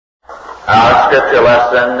Our scripture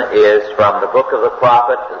lesson is from the book of the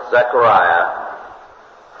prophet Zechariah,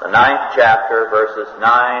 the 9th chapter, verses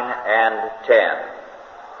 9 and 10.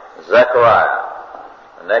 Zechariah,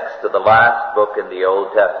 the next to the last book in the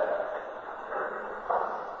Old Testament.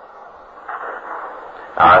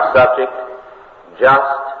 Our subject,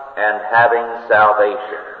 just and having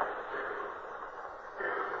salvation.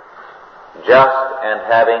 Just and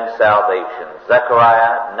having salvation.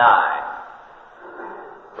 Zechariah 9.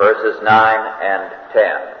 Verses 9 and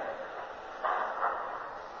 10.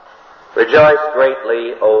 Rejoice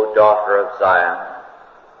greatly, O daughter of Zion.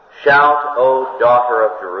 Shout, O daughter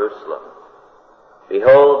of Jerusalem.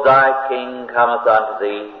 Behold, thy king cometh unto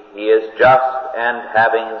thee. He is just and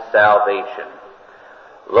having salvation.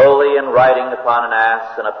 Lowly and riding upon an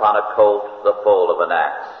ass, and upon a colt, the foal of an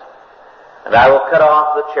ass. And I will cut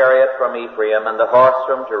off the chariot from Ephraim, and the horse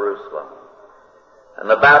from Jerusalem. And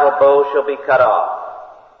the battle bow shall be cut off.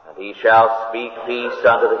 And he shall speak peace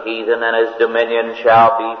unto the heathen, and his dominion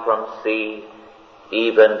shall be from sea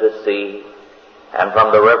even to sea, and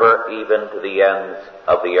from the river even to the ends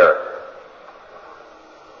of the earth.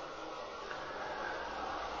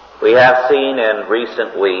 We have seen in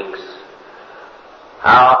recent weeks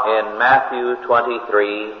how in Matthew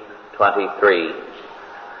 23:23,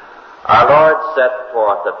 our Lord set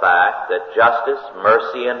forth the fact that justice,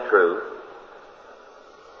 mercy, and truth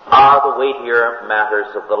are the weightier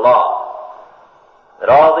matters of the law. That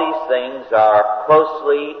all these things are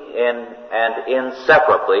closely and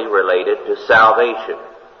inseparably related to salvation.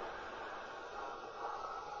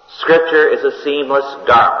 Scripture is a seamless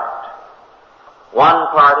garment. One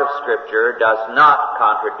part of Scripture does not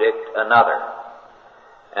contradict another.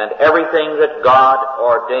 And everything that God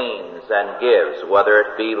ordains and gives, whether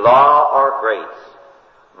it be law or grace,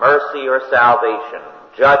 mercy or salvation,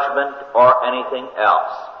 judgment or anything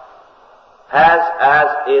else, has as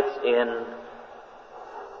its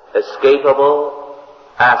inescapable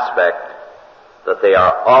aspect that they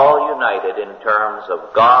are all united in terms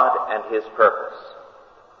of God and His purpose.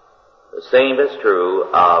 The same is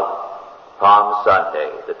true of Palm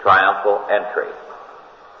Sunday, the triumphal entry.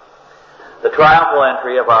 The triumphal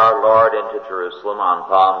entry of our Lord into Jerusalem on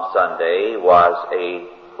Palm Sunday was a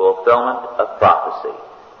fulfillment of prophecy.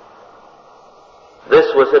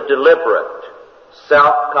 This was a deliberate,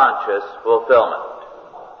 self-conscious fulfillment,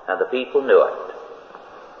 and the people knew it.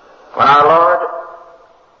 When our Lord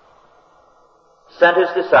sent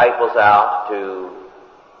His disciples out to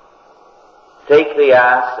take the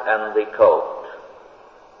ass and the colt,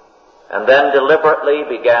 and then deliberately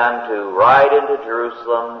began to ride into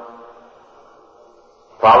Jerusalem,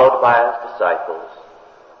 followed by His disciples,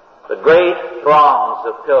 the great throngs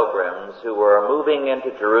of pilgrims who were moving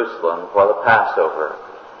into Jerusalem for the Passover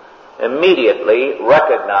immediately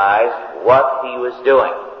recognized what He was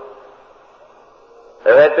doing.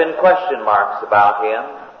 There had been question marks about Him.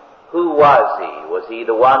 Who was He? Was He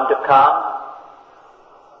the one to come?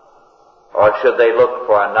 Or should they look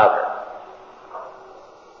for another?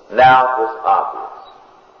 Now it was obvious.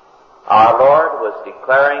 Our Lord was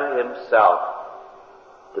declaring Himself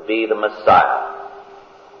to be the Messiah.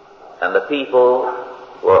 And the people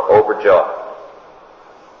were overjoyed.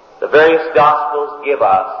 The various Gospels give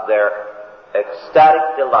us their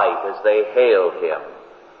ecstatic delight as they hailed Him.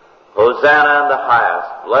 Hosanna in the highest,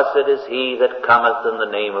 blessed is He that cometh in the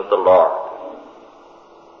name of the Lord.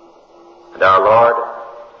 And our Lord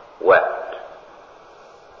wept.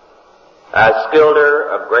 As Schilder,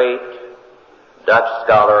 a great Dutch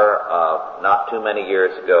scholar of not too many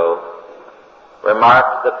years ago,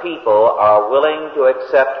 remarked, the people are willing to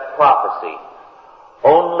accept prophecy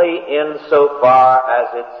only insofar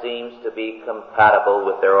as it seems to be compatible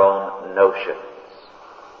with their own notions.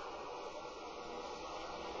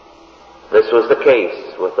 This was the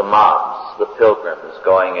case with the mobs, the pilgrims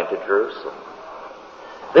going into Jerusalem.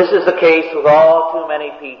 This is the case with all too many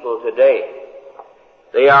people today.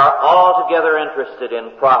 They are altogether interested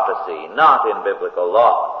in prophecy, not in biblical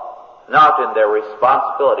law, not in their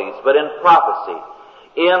responsibilities, but in prophecy,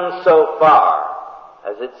 insofar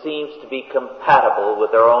as it seems to be compatible with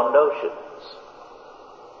their own notions.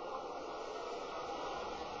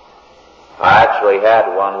 I actually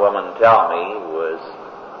had one woman tell me, who was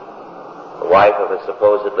the wife of a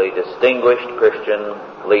supposedly distinguished Christian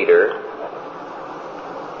leader,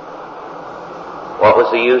 what was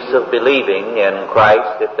the use of believing in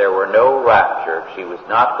Christ if there were no rapture? She was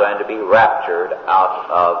not going to be raptured out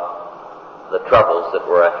of the troubles that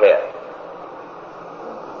were ahead.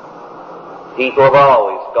 People have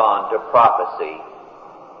always gone to prophecy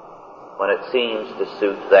when it seems to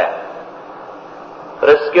suit them. But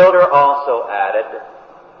as Schilder also added,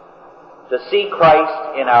 To see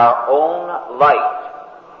Christ in our own light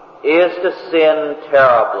is to sin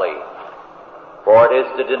terribly, for it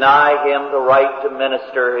is to deny Him the right to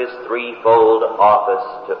minister His threefold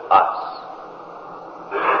office to us.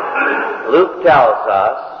 Luke tells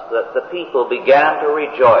us that the people began to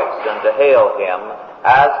rejoice and to hail Him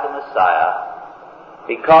as the Messiah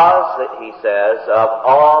because, he says, of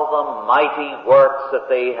all the mighty works that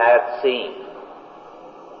they had seen.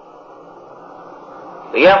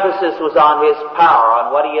 The emphasis was on His power,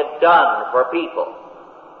 on what He had done for people.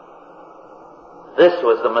 This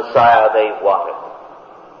was the Messiah they wanted.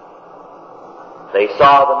 They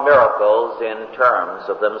saw the miracles in terms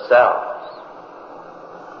of themselves.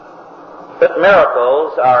 But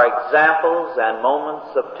miracles are examples and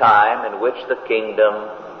moments of time in which the kingdom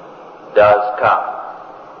does come.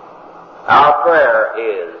 Our prayer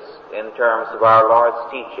is, in terms of our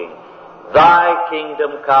Lord's teaching, Thy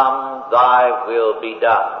kingdom come, Thy will be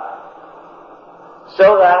done.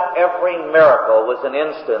 So that every miracle was an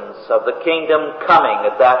instance of the kingdom coming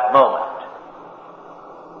at that moment.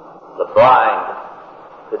 The blind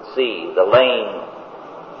could see, the lame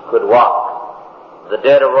could walk, the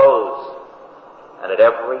dead arose, and at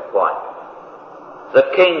every point,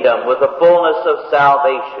 the kingdom with the fullness of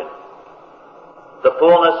salvation, the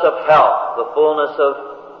fullness of health, the fullness of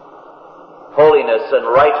holiness and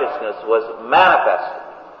righteousness was manifested,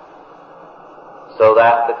 so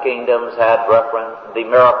that the kingdoms had reference, the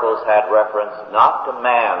miracles had reference not to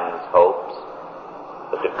man's hopes,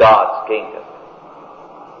 but to God's kingdom.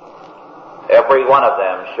 Every one of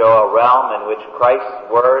them show a realm in which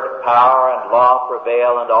Christ's word, power, and law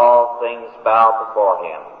prevail, and all things bow before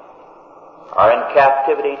Him, are in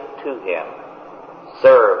captivity to Him,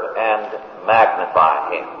 serve and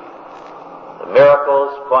magnify Him. The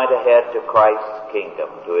miracles point ahead to Christ's kingdom,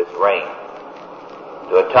 to His reign,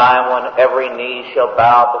 to a time when every knee shall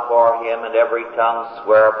bow before Him and every tongue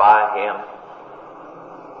swear by Him,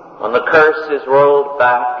 when the curse is rolled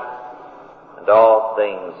back and all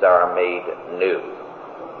things are made new.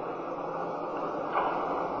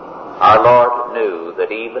 Our Lord knew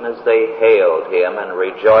that even as they hailed Him and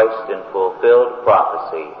rejoiced in fulfilled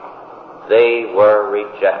prophecy, they were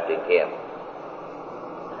rejecting Him.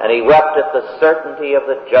 And He wept at the certainty of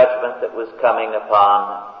the judgment that was coming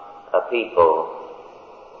upon a people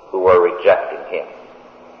who were rejecting Him.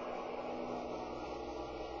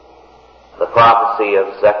 The prophecy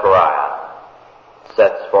of Zechariah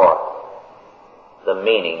sets forth the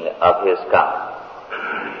meaning of His coming.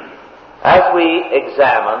 As we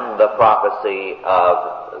examine the prophecy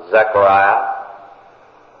of Zechariah,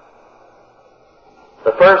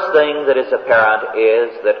 the first thing that is apparent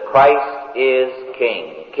is that Christ is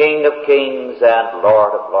King, King of kings and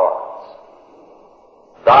Lord of lords.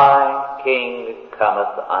 Thy King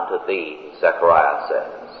cometh unto thee, Zechariah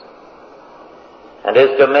says. And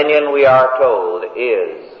His dominion, we are told,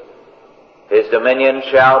 His dominion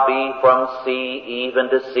shall be from sea even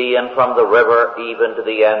to sea, and from the river even to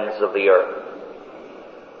the ends of the earth.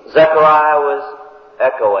 Zechariah was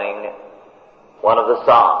echoing one of the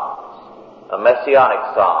Psalms, a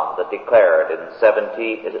messianic psalm that declared in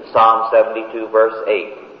Psalm 72 verse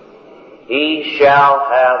 8, He shall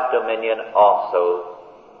have dominion also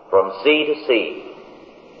from sea to sea,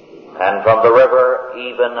 and from the river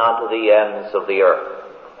even unto the ends of the earth.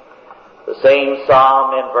 The same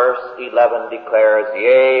psalm in verse 11 declares,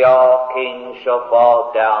 Yea, all kings shall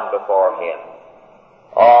fall down before Him.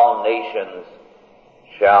 All nations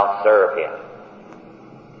shall serve Him.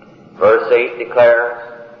 Verse 8 declares,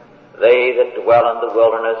 They that dwell in the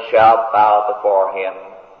wilderness shall bow before Him,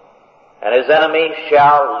 and His enemies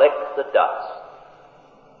shall lick the dust.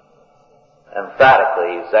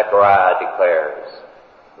 Emphatically, Zechariah declares,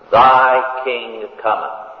 Thy King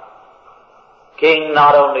cometh. King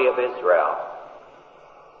not only of Israel,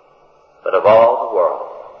 but of all the world.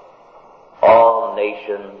 All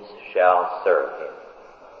nations shall serve Him.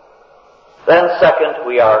 Then second,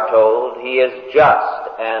 we are told, He is just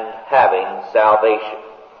and having salvation.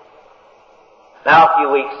 Now, a few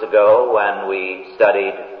weeks ago, when we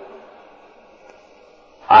studied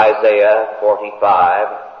Isaiah 45,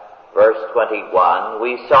 verse 21,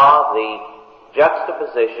 we saw the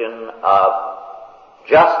juxtaposition of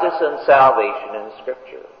justice and salvation in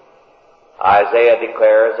Scripture. Isaiah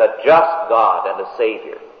declares a just God and a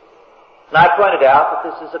Savior. And I pointed out that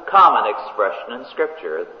this is a common expression in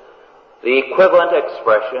Scripture. The equivalent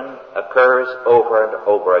expression occurs over and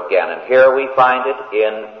over again, and here we find it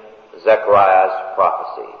in Zechariah's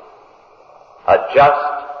prophecy. A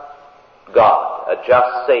just God, a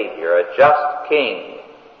just Savior, a just King,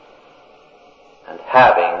 and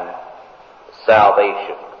having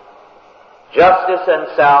salvation. Justice and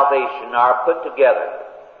salvation are put together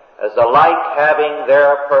as alike having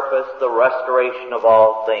their purpose the restoration of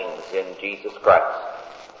all things in Jesus Christ.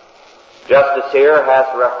 Justice here has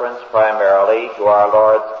reference primarily to our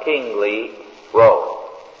Lord's kingly robe.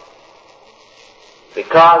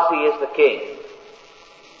 Because he is the king,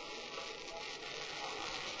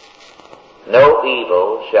 no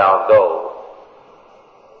evil shall go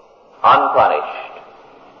unpunished,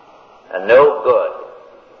 and no good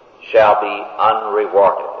shall be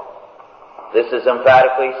unrewarded. This is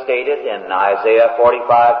emphatically stated in Isaiah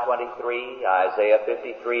 45:23, Isaiah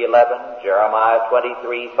 53:11, Jeremiah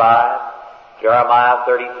 23:5, Jeremiah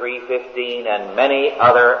 33:15, and many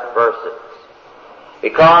other verses.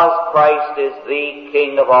 Because Christ is the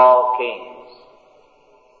King of all kings,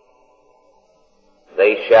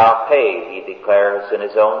 they shall pay, he declares in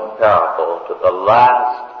his own parable, to the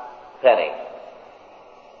last penny.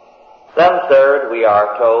 Then third, we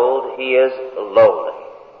are told he is lowly,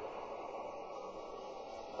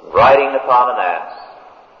 riding upon an ass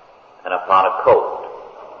and upon a colt,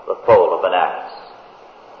 the foal of an ass.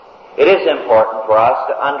 It is important for us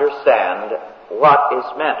to understand what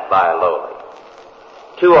is meant by lowly.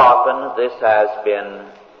 Too often this has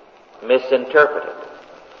been misinterpreted.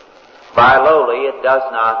 By lowly, it does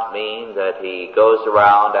not mean that he goes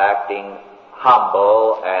around acting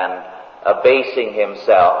humble and abasing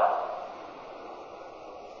himself.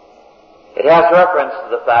 It has reference to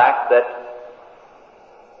the fact that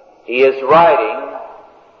he is riding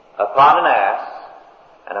upon an ass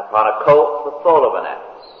and upon a colt, the foal of an ass.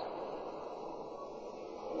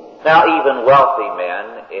 Now, even wealthy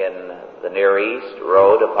men in the Near East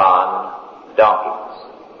rode upon donkeys.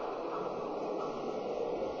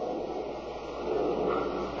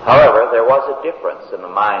 However, there was a difference in the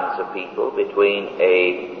minds of people between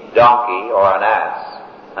a donkey or an ass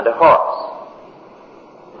and a horse.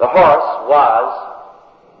 The horse was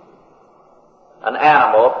an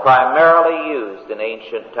animal primarily used in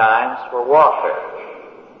ancient times for warfare.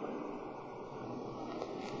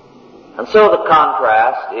 And so the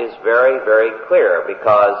contrast is very, very clear,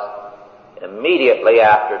 because immediately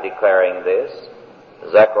after declaring this,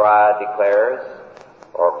 Zechariah declares,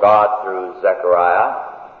 or God through Zechariah,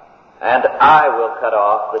 "And I will cut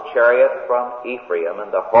off the chariot from Ephraim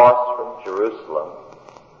and the horse from Jerusalem,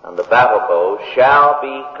 and the battle bow shall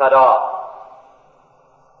be cut off."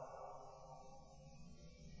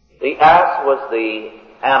 The ass was the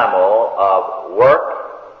animal of work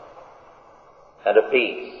and of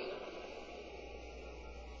peace.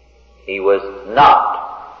 He was not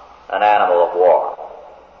an animal of war.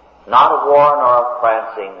 Not of war nor of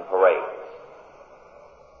prancing parades.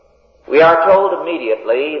 We are told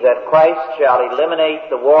immediately that Christ shall eliminate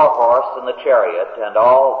the war horse and the chariot and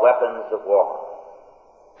all weapons of war.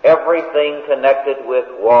 Everything connected with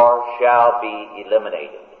war shall be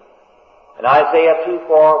eliminated. In Isaiah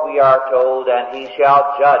 2:4 we are told, "And he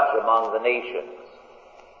shall judge among the nations,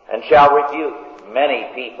 and shall rebuke many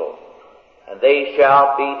people, and they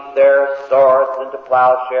shall beat their swords into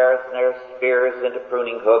plowshares and their spears into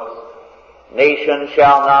pruning hooks. Nation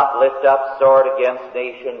shall not lift up sword against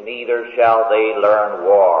nation, neither shall they learn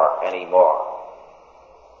war anymore."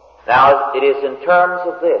 Now, it is in terms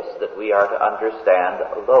of this that we are to understand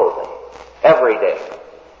lowly, everyday,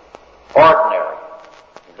 ordinary.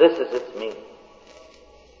 This is its meaning.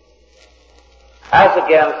 As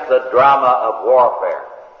against the drama of warfare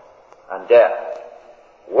and death,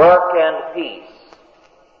 work and peace,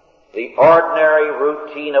 the ordinary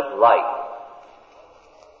routine of life,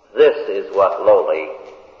 this is what lowly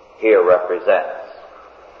here represents.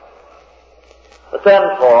 But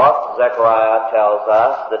then fourth, Zechariah tells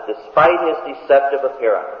us that despite his deceptive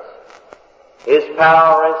appearance, his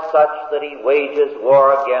power is such that he wages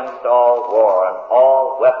war against all war, and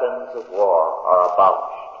all weapons of war are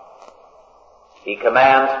abolished. He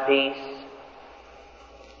commands peace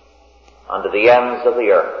unto the ends of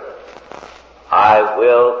the earth. "I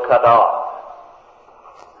will cut off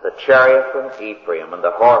the chariot from Ephraim and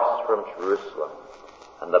the horse from Jerusalem,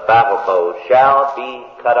 and the battle bow shall be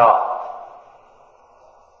cut off."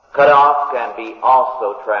 Cut off can be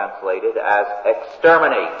also translated as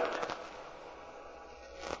exterminate.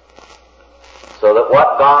 So that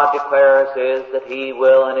what God declares is that he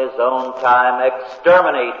will in his own time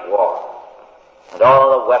exterminate war and all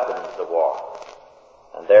the weapons of war,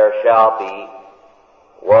 and there shall be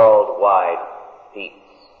worldwide peace.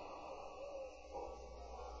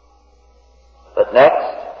 But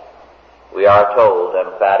next, we are told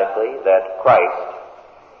emphatically that Christ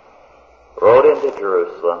rode into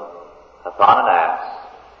Jerusalem upon an ass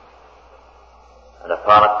and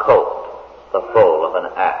upon a colt, the foal of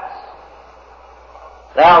an ass.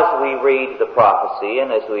 Now, as we read the prophecy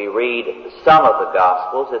and as we read some of the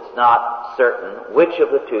Gospels, it's not certain which of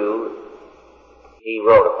the two he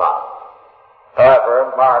wrote upon.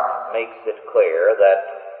 However, Mark makes it clear that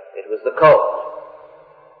it was the colt,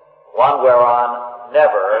 one whereon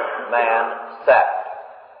never man sat.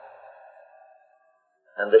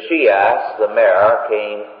 And the she-ass, the mare,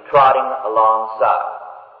 came trotting alongside.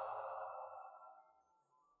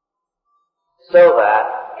 So that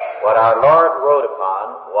what our Lord rode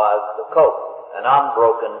upon was the colt, an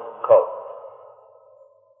unbroken colt.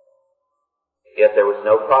 Yet there was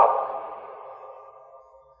no problem.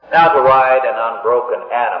 Now, to ride an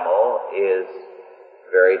unbroken animal is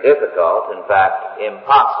very difficult, in fact,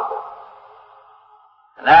 impossible.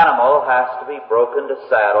 An animal has to be broken to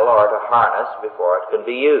saddle or to harness before it can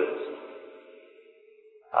be used.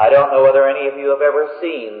 I don't know whether any of you have ever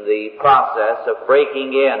seen the process of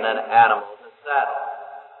breaking in an animal to saddle.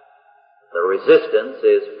 The resistance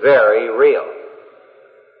is very real.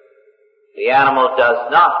 The animal does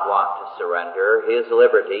not want to surrender his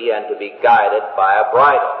liberty and to be guided by a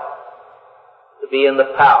bridle, to be in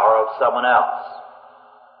the power of someone else.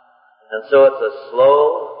 And so it's a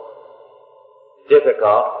slow,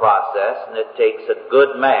 difficult process, and it takes a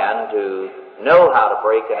good man to know how to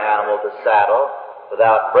break an animal to saddle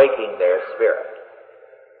without breaking their spirit.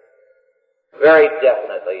 Very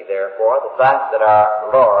definitely, therefore, the fact that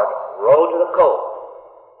our Lord rode to the colt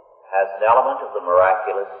has an element of the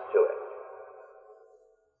miraculous to it.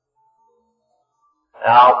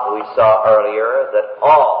 Now, we saw earlier that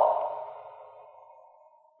all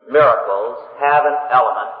miracles have an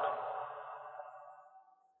element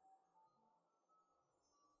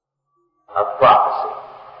of prophecy.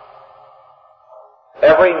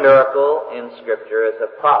 Every miracle in Scripture is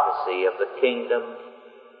a prophecy of the kingdom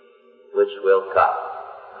which will come.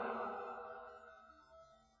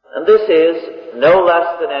 And this is, no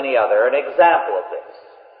less than any other, an example of this.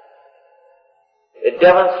 It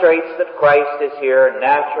demonstrates that Christ is here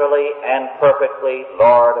naturally and perfectly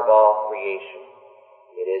Lord of all creation.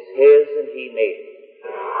 It is His and He made it.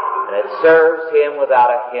 And it serves Him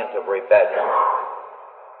without a hint of rebellion.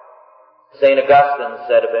 St. Augustine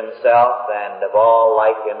said of himself and of all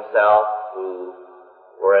like himself who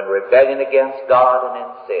were in rebellion against God and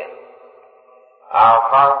in sin, our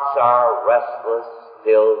hearts are restless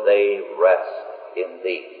till they rest in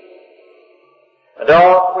Thee. And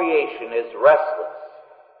all creation is restless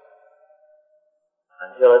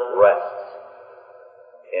until it rests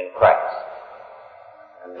in Christ.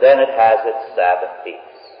 And then it has its Sabbath peace.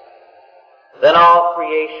 Then all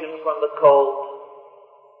creation, from the cold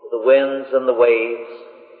to the winds and the waves,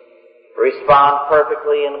 respond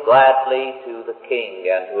perfectly and gladly to the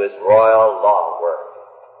King and to His royal law word.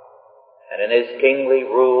 And in His kingly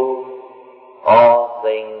rule, all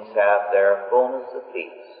things have their fullness of peace.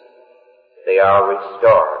 They are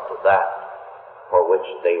restored to that for which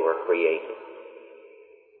they were created.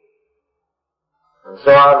 And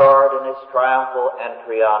so our Lord, in His triumphal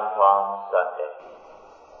entry on Palm Sunday,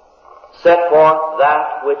 set forth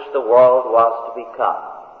that which the world was to become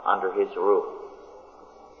under His rule.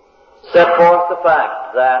 Set forth the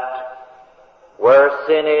fact that where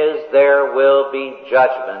sin is, there will be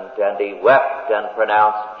judgment, and He wept and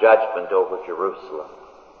pronounced judgment over Jerusalem.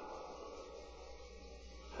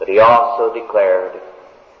 But He also declared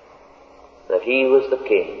that He was the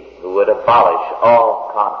King who would abolish all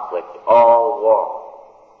conflict, all war,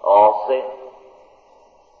 all sin.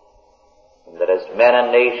 And that as men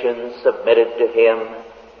and nations submitted to Him,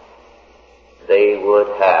 they would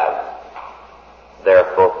have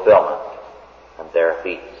their fulfillment and their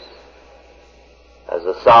peace. As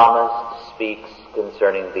the psalmist speaks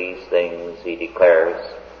concerning these things, he declares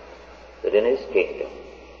that in His kingdom,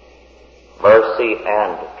 mercy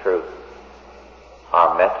and truth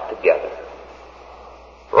are met together.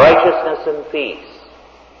 Righteousness and peace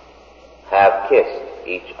have kissed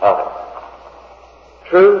each other.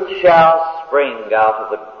 Truth shall spring out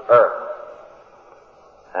of the earth,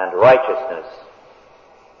 and righteousness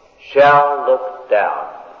shall look down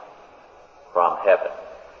from heaven.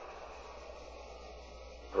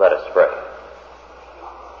 Let us pray.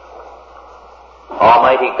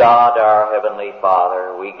 Almighty God, our Heavenly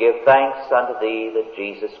Father, we give thanks unto Thee that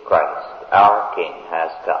Jesus Christ, our King, has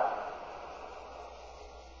come.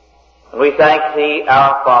 And we thank Thee,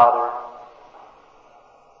 our Father,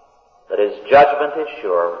 that His judgment is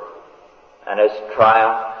sure and His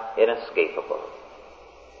triumph inescapable.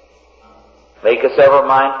 Make us ever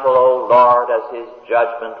mindful, O Lord, as His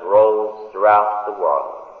judgment rolls throughout the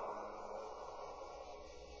world,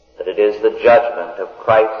 that it is the judgment of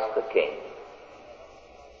Christ the King,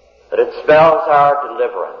 that it spells our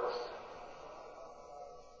deliverance,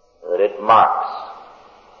 that it marks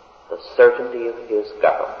the certainty of His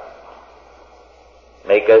government.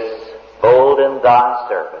 Make us bold in Thy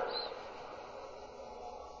service,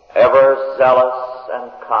 ever zealous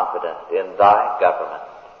and confident in Thy government,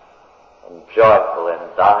 and joyful in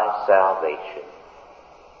Thy salvation.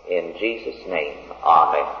 In Jesus' name,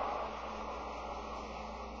 Amen.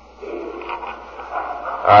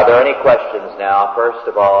 Are there any questions now, first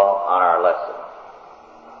of all, on our lesson?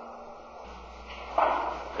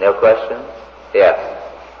 No questions? Yes.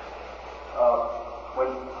 When,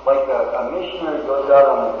 like a missionary goes out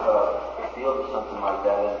on the field or something like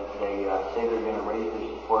that, and they say they're going to raise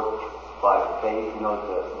their support by faith,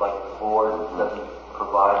 like the board doesn't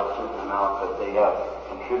provide a certain amount, but they have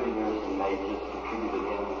contributors and they just contribute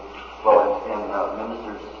again, and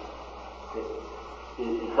ministers.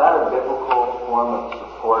 Is that a biblical form of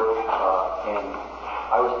support? And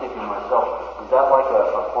I was thinking to myself, is that like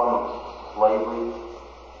a form of slavery?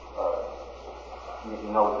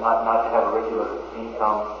 Not to have a regular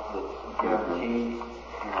income that's guaranteed,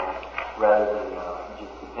 rather than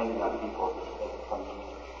just depending on people as it comes in.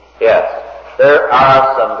 Yes. There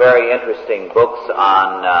are some very interesting books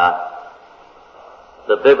on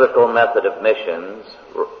the biblical method of missions.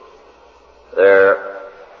 There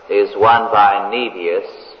is one by Nevius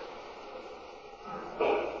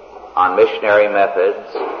on missionary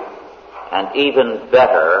methods, and even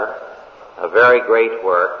better, a very great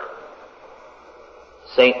work,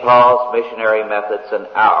 St. Paul's Missionary Methods and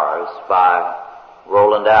Ours by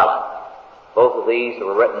Roland Allen. Both of these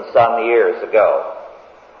were written some years ago,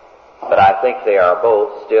 but I think they are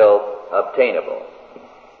both still obtainable.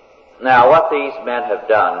 Now, what these men have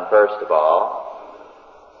done, first of all,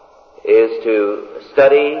 is to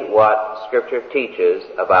study what Scripture teaches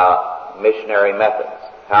about missionary methods,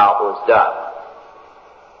 how it was done.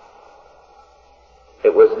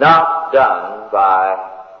 It was not done by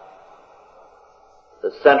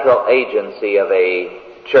the central agency of a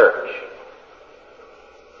church.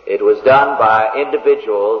 It was done by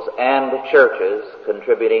individuals and churches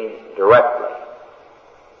contributing directly.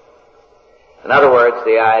 In other words,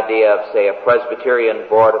 the idea of, say, a Presbyterian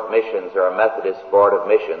Board of Missions or a Methodist Board of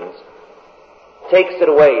Missions takes it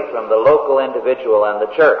away from the local individual and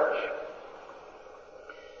the church.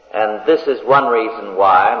 And this is one reason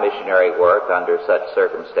why missionary work under such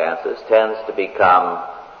circumstances tends to become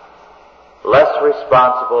less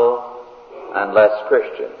responsible and less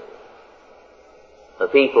Christian. The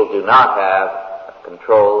people do not have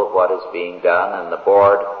control of what is being done, and the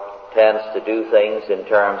board tends to do things in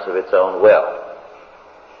terms of its own will.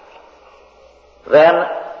 Then,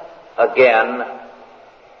 again,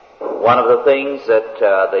 one of the things that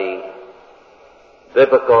the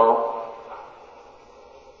biblical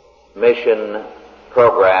mission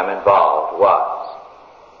program involved was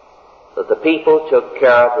that the people took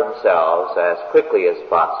care of themselves as quickly as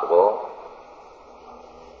possible,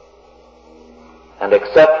 and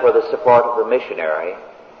except for the support of the missionary,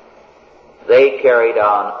 they carried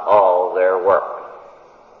on all their work.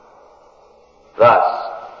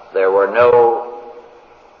 Thus, there were no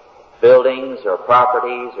buildings or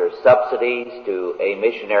properties or subsidies to a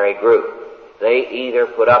missionary group. They either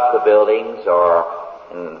put up the buildings, or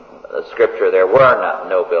in the Scripture there were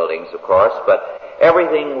no buildings, of course, but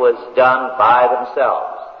everything was done by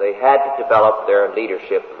themselves. They had to develop their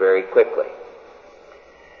leadership very quickly.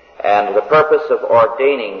 And the purpose of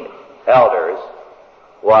ordaining elders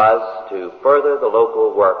was to further the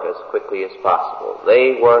local work as quickly as possible.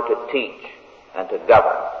 They were to teach and to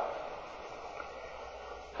govern.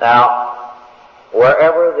 Now,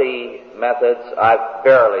 wherever the methods, I've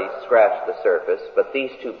barely scratched the surface, but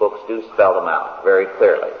these two books do spell them out very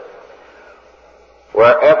clearly.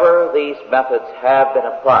 Wherever these methods have been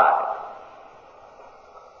applied,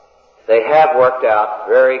 they have worked out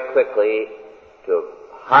very quickly to a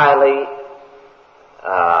highly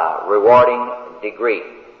rewarding degree.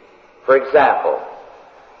 For example,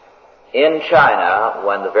 in China,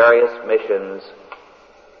 when the various missions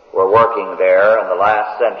were working there in the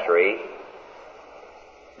last century,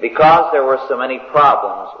 because there were so many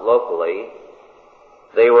problems locally,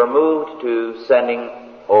 they were moved to sending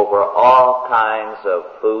over all kinds of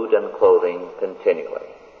food and clothing continually.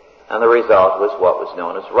 And the result was what was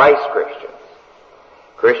known as rice Christians.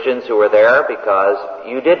 Christians who were there because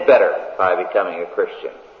you did better by becoming a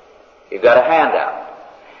Christian. You got a handout.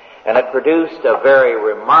 And it produced a very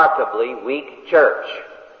remarkably weak church.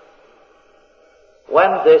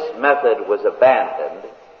 When this method was abandoned,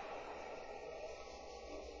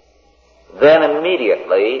 then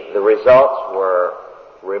immediately the results were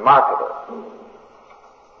remarkable.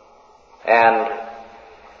 And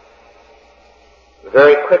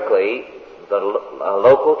very quickly, the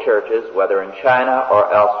local churches, whether in China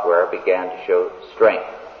or elsewhere, began to show strength.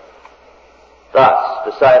 Thus,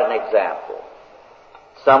 to cite an example,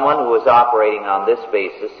 someone who was operating on this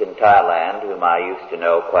basis in Thailand, whom I used to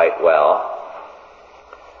know quite well,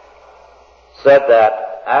 said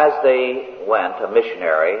that as they went, a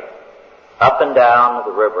missionary, up and down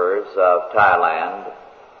the rivers of Thailand,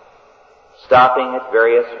 stopping at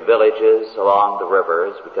various villages along the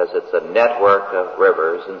rivers, because it's a network of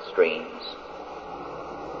rivers and streams,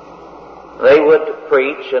 they would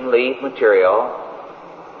preach and leave material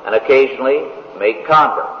and occasionally make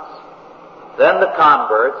converts. Then the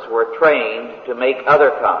converts were trained to make other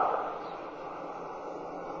converts.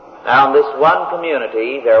 Now in this one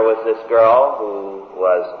community there was this girl who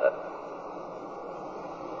was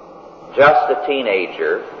just a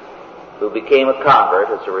teenager who became a convert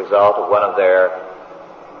as a result of one of their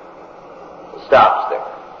stops there.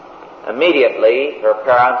 Immediately her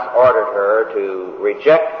parents ordered her to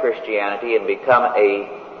reject Christianity and become a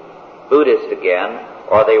Buddhist again,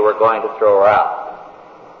 or they were going to throw her out.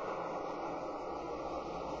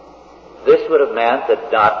 This would have meant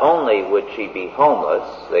that not only would she be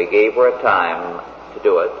homeless, they gave her a time to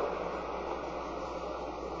do it,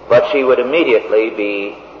 but she would immediately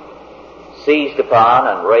be seized upon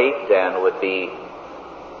and raped and would be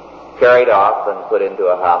carried off and put into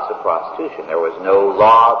a house of prostitution. There was no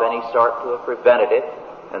law of any sort to have prevented it,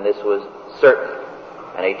 and this was certain.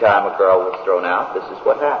 Any time a girl was thrown out, this is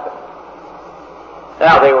what happened.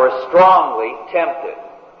 Now, they were strongly tempted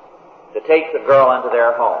to take the girl into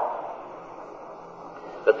their home.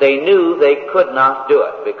 But they knew they could not do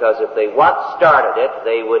it, because if they once started it,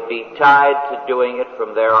 they would be tied to doing it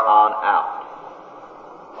from there on out.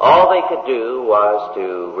 All they could do was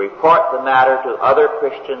to report the matter to other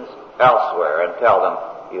Christians elsewhere and tell them,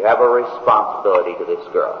 you have a responsibility to this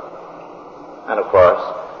girl. And of course,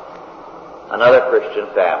 another Christian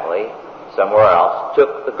family somewhere else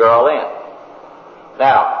took the girl in.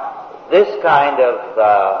 Now, this kind of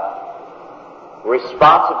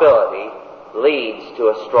responsibility leads to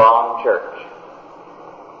a strong church.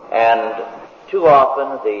 And too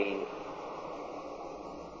often the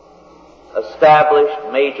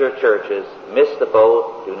established major churches miss the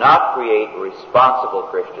boat, do not create responsible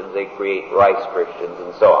Christians, they create rice Christians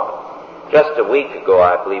and so on. Just a week ago,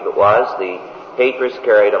 I believe it was, the papers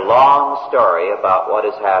carried a long story about what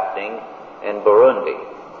is happening in Burundi,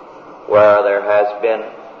 where there has been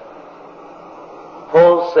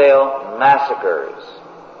wholesale massacres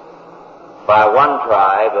by one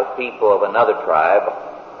tribe of people of another tribe,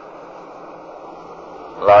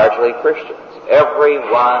 largely Christians.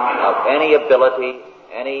 Everyone of any ability,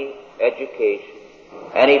 any education,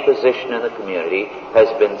 any position in the community has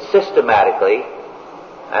been systematically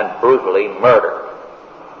and brutally murdered.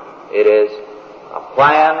 It is a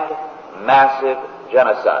planned, massive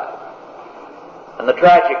genocide. And the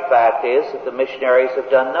tragic fact is that the missionaries have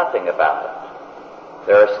done nothing about it.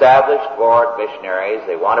 They're established board missionaries.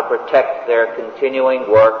 They want to protect their continuing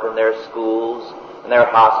work in their schools, and their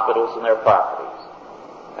hospitals, and their properties.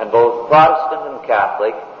 And both Protestant and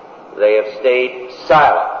Catholic, they have stayed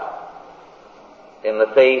silent in the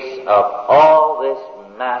face of all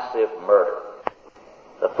this massive murder.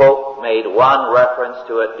 The Pope made one reference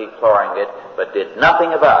to it, deploring it, but did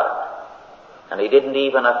nothing about it. And he didn't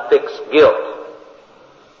even affix guilt.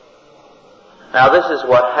 Now this is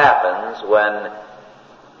what happens when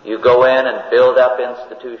you go in and build up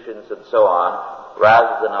institutions and so on,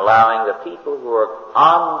 rather than allowing the people who are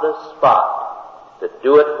on the spot to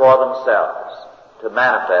do it for themselves, to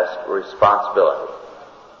manifest responsibility.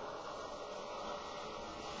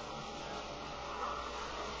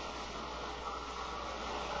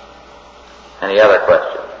 Any other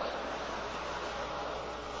questions?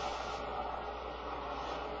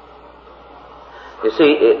 You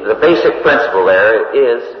see, the basic principle there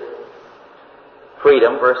is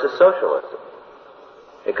freedom versus socialism.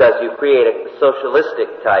 Because you create a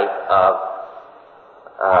socialistic type of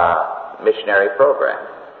missionary program.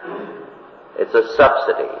 It's a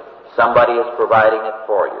subsidy. Somebody is providing it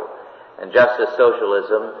for you. And just as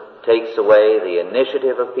socialism takes away the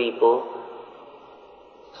initiative of people,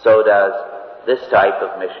 so does this type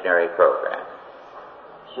of missionary program.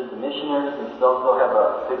 Should the missionaries themselves though have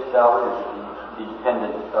a fixed salary, or should it be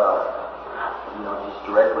dependent, just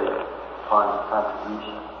directly upon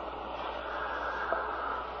contribution?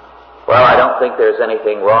 Well, I don't think there's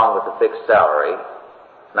anything wrong with the fixed salary,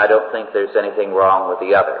 and I don't think there's anything wrong with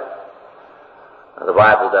the other. Now, the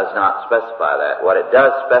Bible does not specify that. What it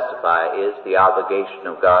does specify is the obligation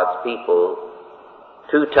of God's people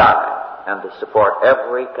to tithe and to support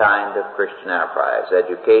every kind of Christian enterprise,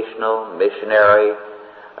 educational, missionary,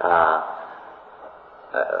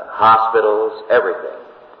 hospitals, everything.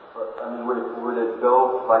 I mean, would it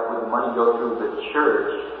go, like, would the money go through the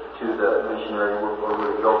church to the missionary, or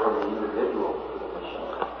would it go from the individual to the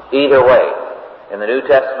missionary? Either way. In the New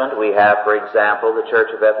Testament, we have, for example, the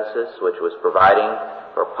Church of Ephesus, which was providing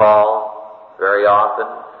for Paul very often,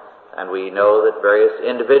 and we know that various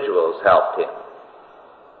individuals helped him.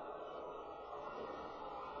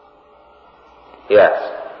 Yes.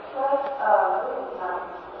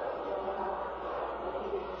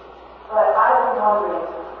 But I've been wondering,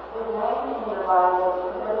 is there anything in the Bible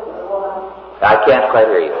that prohibits a woman? I can't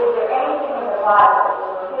quite hear you. Is there anything in the Bible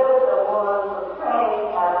that prohibits a woman from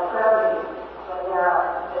praying at a prayer meeting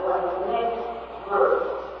when it's a mixed group?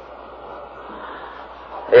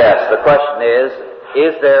 Yes, the question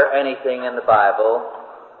is there anything in the Bible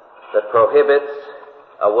that prohibits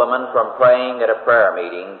a woman from praying at a prayer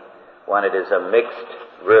meeting when it is a mixed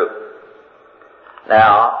group?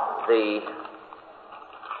 Now, the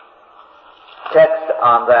text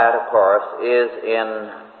on that, of course, is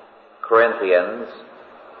in Corinthians,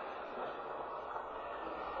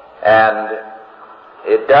 and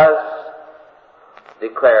it does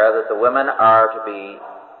declare that the women are to be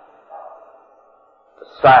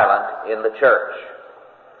silent in the church.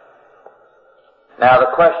 Now,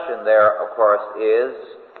 the question there, of course, is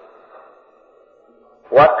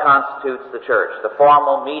what constitutes the church? The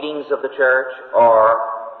formal meetings of the church, or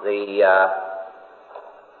the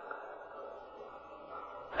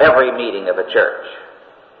every meeting of a church?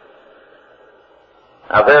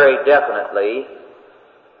 Now, very definitely,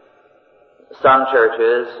 some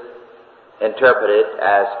churches interpret it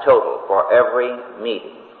as total, for every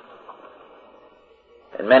meeting.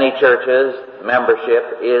 In many churches,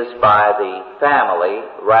 membership is by the family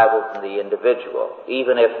rather than the individual.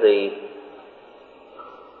 Even if the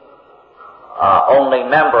only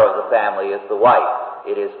member of the family is the wife,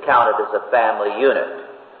 it is counted as a family unit.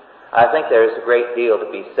 I think there is a great deal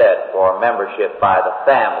to be said for membership by the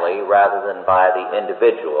family rather than by the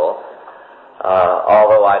individual,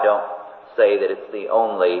 although I don't say that it's the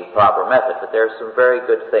only proper method, but there are some very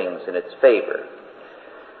good things in its favor.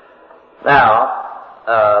 Now,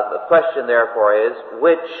 the question therefore is,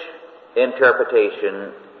 which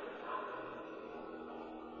interpretation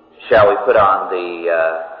shall we put on the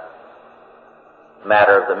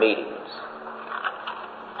matter of the meetings?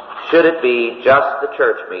 Should it be just the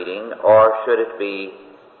church meeting, or should it be,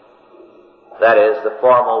 that is, the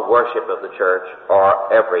formal worship of the church,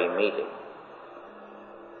 or every meeting?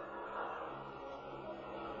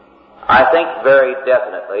 I think very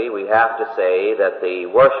definitely we have to say that the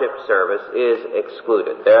worship service is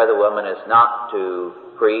excluded. There the woman is not to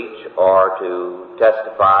preach, or to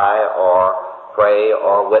testify, or pray,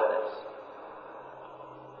 or witness.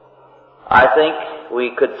 I think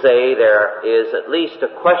we could say there is at least a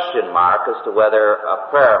question mark as to whether a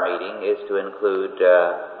prayer meeting is to include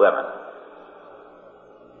women.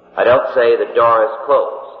 I don't say the door is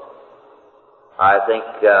closed. I think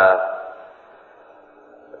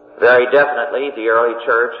very definitely the early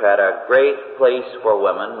church had a great place for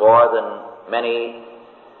women, more than many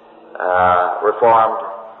Reformed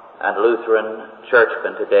and Lutheran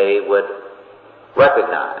churchmen today would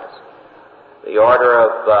recognize. The order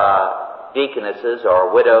of deaconesses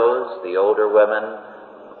or widows, the older women,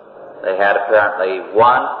 they had apparently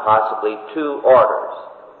one, possibly two orders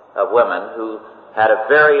of women who had a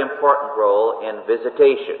very important role in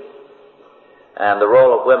visitation. And the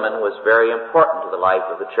role of women was very important to the life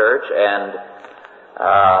of the church, and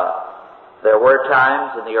there were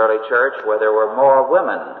times in the early church where there were more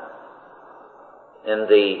women in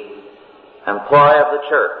the employ of the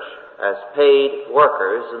church as paid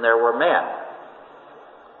workers than there were men.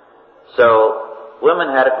 So, women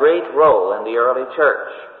had a great role in the early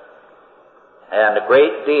church, and a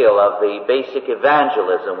great deal of the basic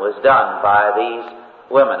evangelism was done by these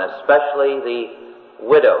women, especially the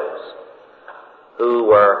widows, who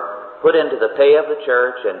were put into the pay of the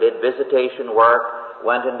church and did visitation work,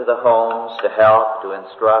 went into the homes to help, to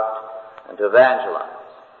instruct, and to evangelize.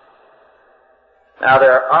 Now,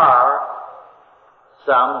 there are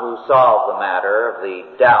some who solve the matter of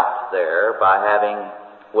the doubt there by having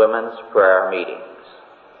women's prayer meetings,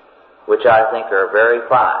 which I think are very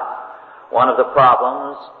fine. One of the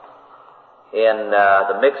problems in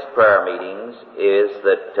the mixed prayer meetings is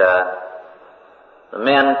that the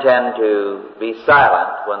men tend to be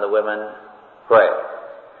silent when the women pray.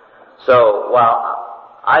 So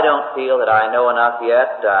while I don't feel that I know enough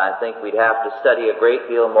yet, I think we'd have to study a great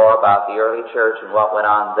deal more about the early church and what went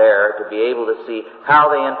on there to be able to see how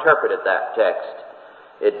they interpreted that text.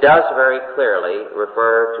 It does very clearly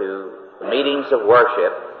refer to the meetings of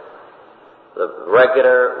worship, the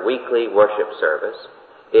regular weekly worship service,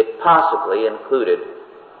 it possibly included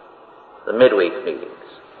the midweek meetings,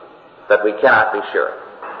 but we cannot be sure.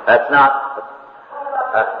 That's not... What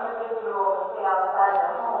about individuals outside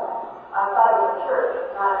their home, outside of the church,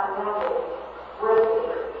 not connected with the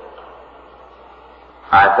church?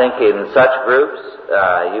 I think in such groups,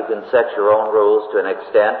 you can set your own rules to an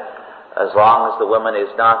extent, as long as the woman is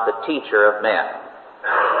not the teacher of men.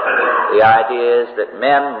 The idea is that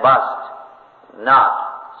men must not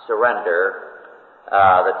surrender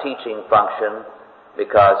the teaching function,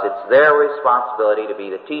 because it's their responsibility to be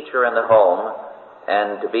the teacher in the home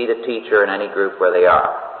and to be the teacher in any group where they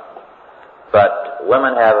are. But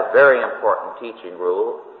women have a very important teaching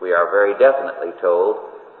rule, we are very definitely told,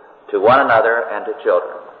 to one another and to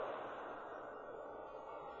children.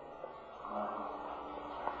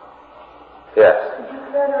 Yes? Did you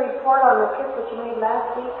care to report on the trip that you made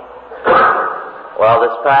last week? Well,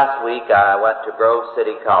 this past week I went to Grove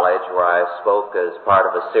City College, where I spoke as part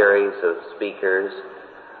of a series of speakers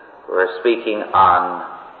who were speaking on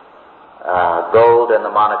gold and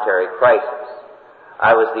the monetary crisis.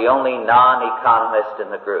 I was the only non-economist in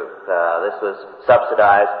the group. This was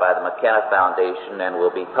subsidized by the McKenna Foundation and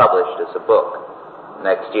will be published as a book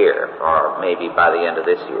next year, or maybe by the end of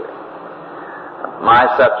this year. My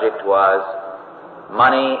subject was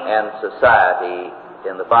money and society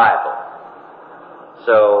in the Bible.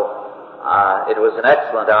 So it was an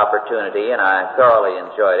excellent opportunity, and I thoroughly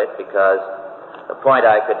enjoyed it, because the point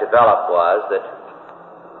I could develop was that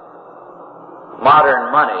modern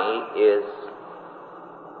money is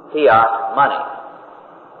fiat money.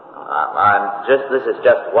 This is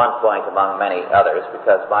just one point among many others,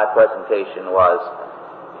 because my presentation was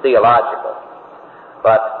theological.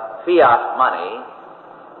 But fiat money,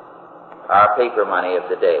 our paper money of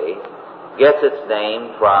the day, gets its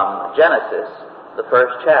name from Genesis, the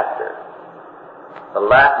first chapter. The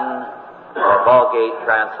Latin or Vulgate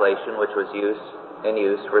translation, which was in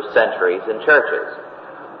use for centuries in churches,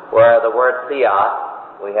 where the word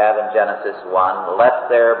fiat we have in Genesis 1, let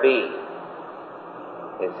there be,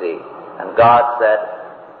 you see. And God said,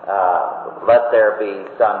 let there be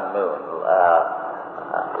sun, moon.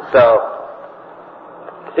 So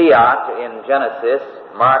fiat in Genesis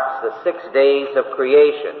marks the 6 days of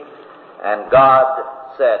creation. And God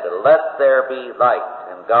said, let there be light.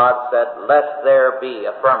 And God said, let there be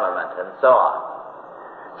a firmament, and so on.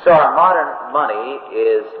 So our modern money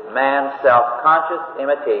is man's self-conscious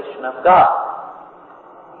imitation of God.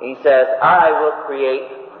 He says, I will create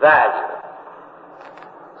value.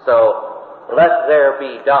 So let there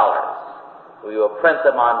be dollars. We will print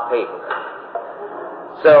them on paper.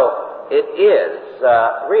 So it is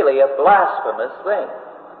really a blasphemous thing,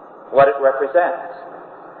 what it represents.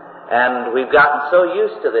 And we've gotten so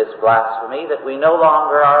used to this blasphemy that we no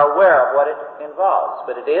longer are aware of what it involves.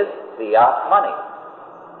 But it is fiat money.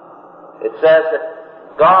 It says that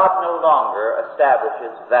God no longer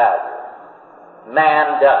establishes value.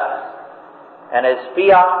 Man does. And his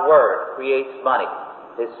fiat word creates money.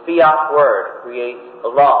 His fiat word creates a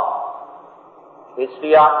law. His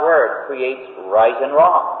fiat word creates right and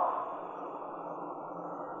wrong.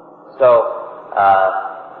 So,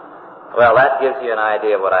 well, that gives you an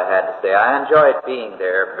idea of what I had to say. I enjoyed being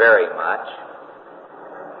there very much,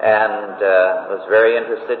 and was very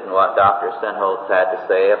interested in what Dr. Senholtz had to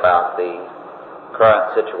say about the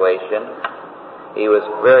current situation. He was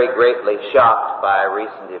very greatly shocked by a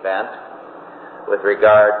recent event with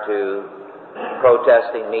regard to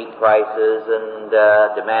protesting meat prices and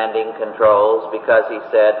demanding controls, because he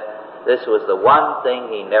said this was the one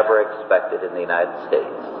thing he never expected in the United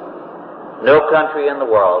States. No country in the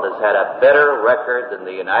world has had a better record than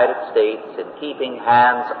the United States in keeping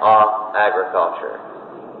hands off agriculture,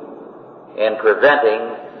 in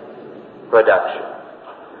preventing production.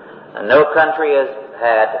 And no country has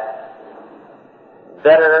had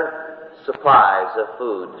better supplies of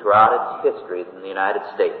food throughout its history than the United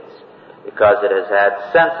States, because it has had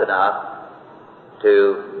sense enough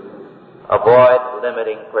to avoid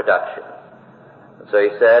limiting production. And so he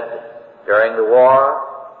said, during the war,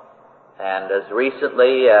 and as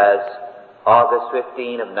recently as August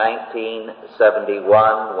 15 of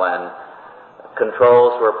 1971, when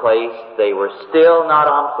controls were placed, they were still not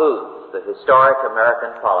on foods. The historic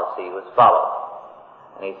American policy was followed.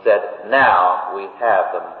 And he said, now we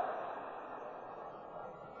have them.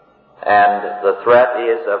 And the threat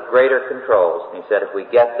is of greater controls. And he said, if we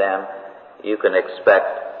get them, you can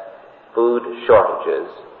expect food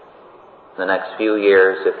shortages in the next few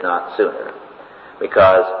years, if not sooner.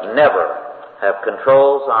 Because never have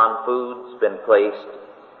controls on foods been placed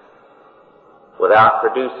without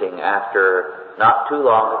producing, after not too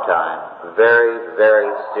long a time, very,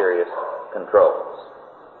 very serious controls.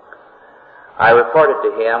 I reported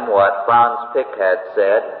to him what Franz Pick had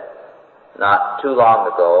said not too long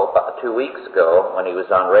ago, about 2 weeks ago, when he was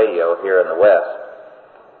on radio here in the West,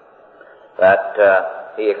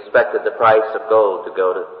 that he expected the price of gold to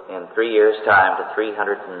go to, in 3 years' time, to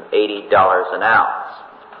 $380 an ounce.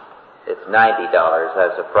 It's $90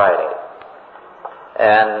 as of Friday.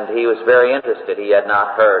 And he was very interested. He had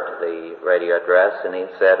not heard the radio address, and he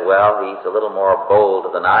said, well, he's a little more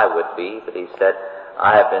bold than I would be, but he said,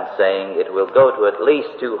 I have been saying it will go to at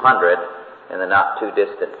least 200 in the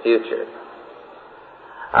not-too-distant future.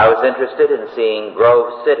 I was interested in seeing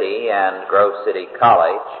Grove City and Grove City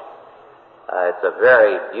College. It's a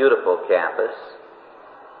very beautiful campus.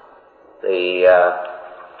 The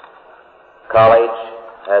college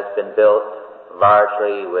has been built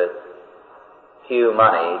largely with Pew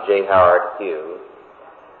money, J. Howard Pew,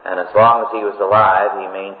 and as long as he was alive, he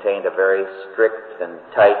maintained a very strict and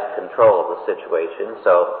tight control of the situation,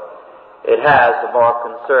 so it has a more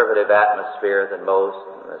conservative atmosphere than most.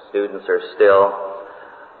 The students are still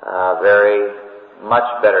very much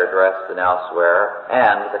better dressed than elsewhere,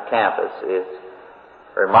 and the campus is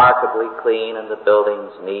remarkably clean and the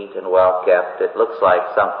buildings neat and well kept. It looks like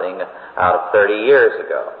something out of 30 years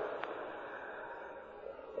ago.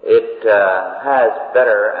 It has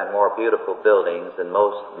better and more beautiful buildings than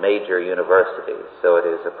most major universities, so it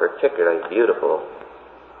is a particularly beautiful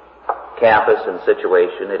campus and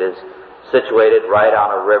situation. It is situated right on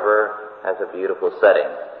a river, has a beautiful setting.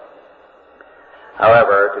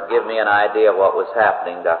 However, to give me an idea of what was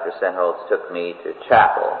happening, Dr. Senholz took me to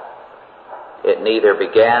chapel. It neither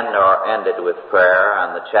began nor ended with prayer,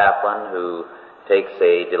 and the chaplain, who takes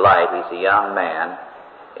a delight, he's a young man,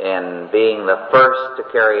 in being the first to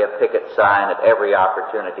carry a picket sign at every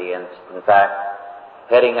opportunity, and in fact,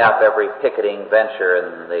 heading up every picketing venture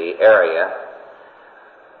in the area,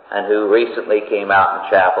 and who recently came out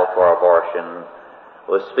in chapel for abortion,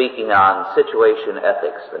 was speaking on situation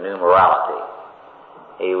ethics, the new morality.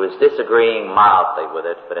 He was disagreeing mildly with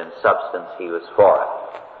it, but in substance he was for it.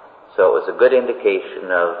 So it was a good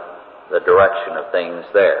indication of the direction of things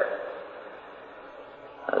there.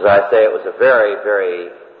 As I say, it was a very,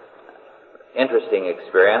 very interesting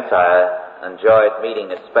experience. I enjoyed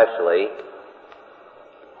meeting especially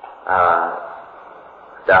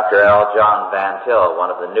Dr. L. John Van Til,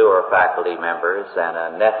 one of the newer faculty members and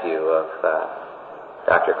a nephew of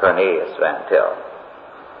Dr. Cornelius Van Til.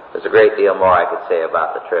 There's a great deal more I could say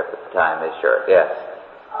about the trip, but the time is short. Yes?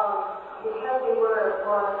 Because we were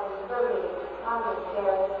more conservative Congress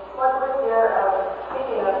there, what was their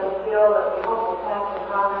thinking of this bill that we hope will pass in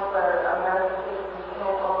Congress for American citizens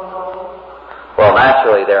can't own homes? Well,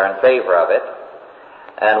 naturally, they're in favor of it.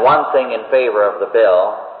 And one thing in favor of the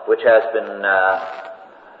bill, which has been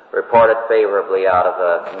reported favorably out of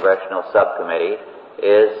the Congressional Subcommittee,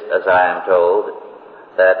 is, as I am told,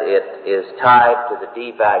 that it is tied to the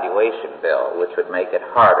devaluation bill, which would make it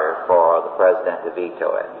harder for the President to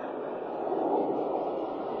veto it.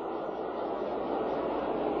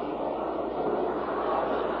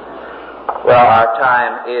 Well, our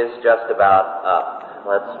time is just about up.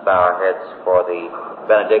 Let's bow our heads for the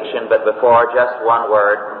benediction, but before, just one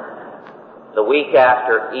word. The week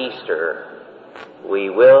after Easter, we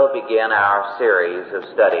will begin our series of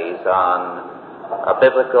studies on a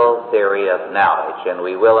biblical theory of knowledge, and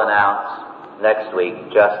we will announce next week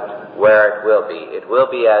just where it will be. It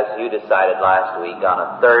will be, as you decided last week, on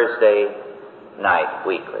a Thursday night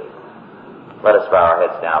weekly. Let us bow our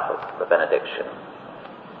heads now for the benediction.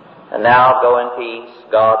 And now go in peace.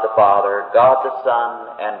 God the Father, God the Son,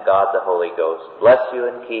 and God the Holy Ghost bless you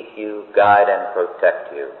and keep you, guide and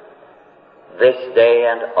protect you, this day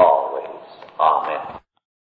and always. Amen.